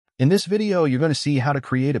In this video, you're going to see how to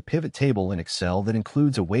create a pivot table in Excel that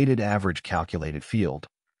includes a weighted average calculated field,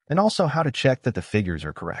 and also how to check that the figures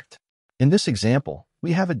are correct. In this example,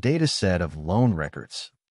 we have a data set of loan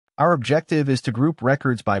records. Our objective is to group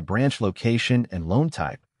records by branch location and loan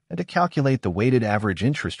type, and to calculate the weighted average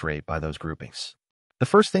interest rate by those groupings. The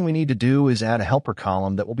first thing we need to do is add a helper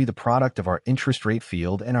column that will be the product of our interest rate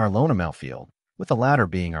field and our loan amount field, with the latter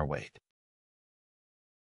being our weight.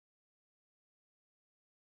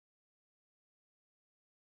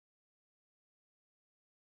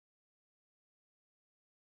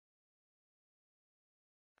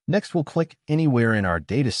 Next, we'll click anywhere in our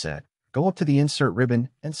dataset, go up to the Insert ribbon,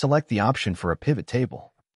 and select the option for a pivot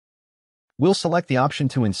table. We'll select the option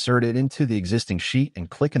to insert it into the existing sheet and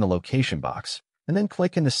click in the location box, and then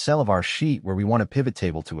click in the cell of our sheet where we want a pivot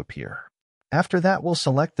table to appear. After that, we'll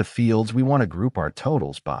select the fields we want to group our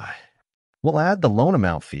totals by. We'll add the loan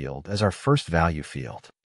amount field as our first value field.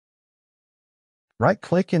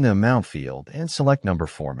 Right-click in the amount field and select number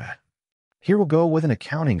format. Here we'll go with an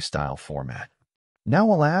accounting style format. Now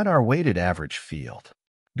we'll add our weighted average field.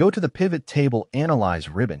 Go to the Pivot Table Analyze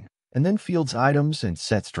ribbon, and then Fields Items and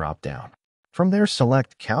Sets drop-down. From there,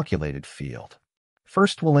 select Calculated Field.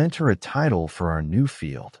 First, we'll enter a title for our new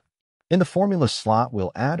field. In the Formula slot,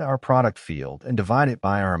 we'll add our product field and divide it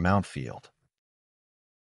by our amount field.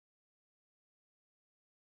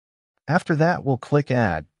 After that, we'll click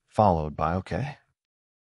Add, followed by OK.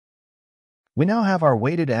 We now have our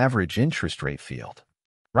weighted average interest rate field.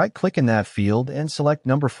 Right-click in that field and select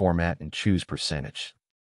Number Format and choose Percentage.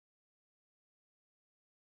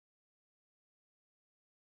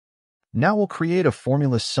 Now we'll create a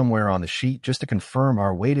formula somewhere on the sheet just to confirm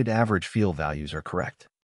our weighted average field values are correct.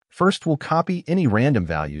 First, we'll copy any random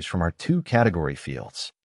values from our two category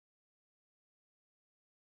fields.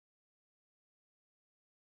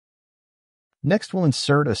 Next, we'll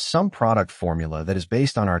insert a sum product formula that is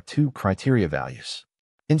based on our two criteria values.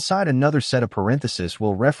 Inside another set of parentheses,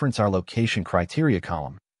 we'll reference our location criteria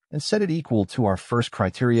column and set it equal to our first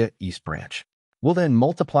criteria, East Branch. We'll then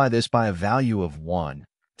multiply this by a value of 1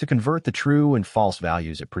 to convert the true and false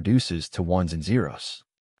values it produces to ones and zeros.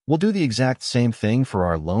 We'll do the exact same thing for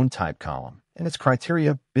our loan type column and its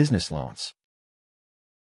criteria, business loans.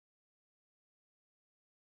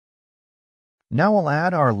 Now we'll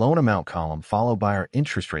add our loan amount column followed by our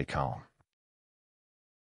interest rate column.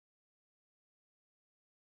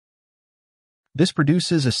 This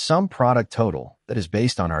produces a sum product total that is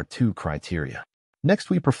based on our two criteria. Next,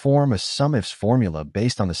 we perform a SUMIFS formula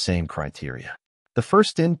based on the same criteria. The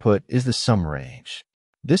first input is the sum range.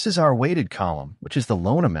 This is our weighted column, which is the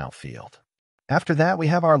loan amount field. After that, we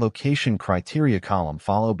have our location criteria column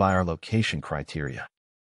followed by our location criteria.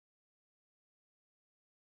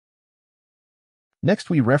 Next,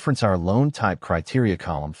 we reference our loan type criteria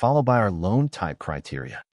column followed by our loan type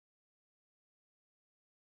criteria.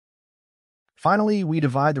 Finally, we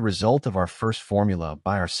divide the result of our first formula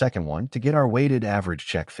by our second one to get our weighted average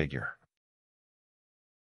check figure.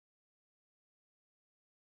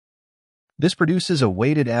 This produces a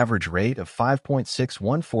weighted average rate of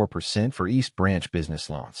 5.614% for East Branch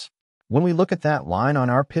business loans. When we look at that line on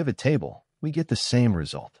our pivot table, we get the same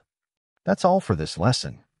result. That's all for this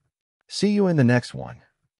lesson. See you in the next one.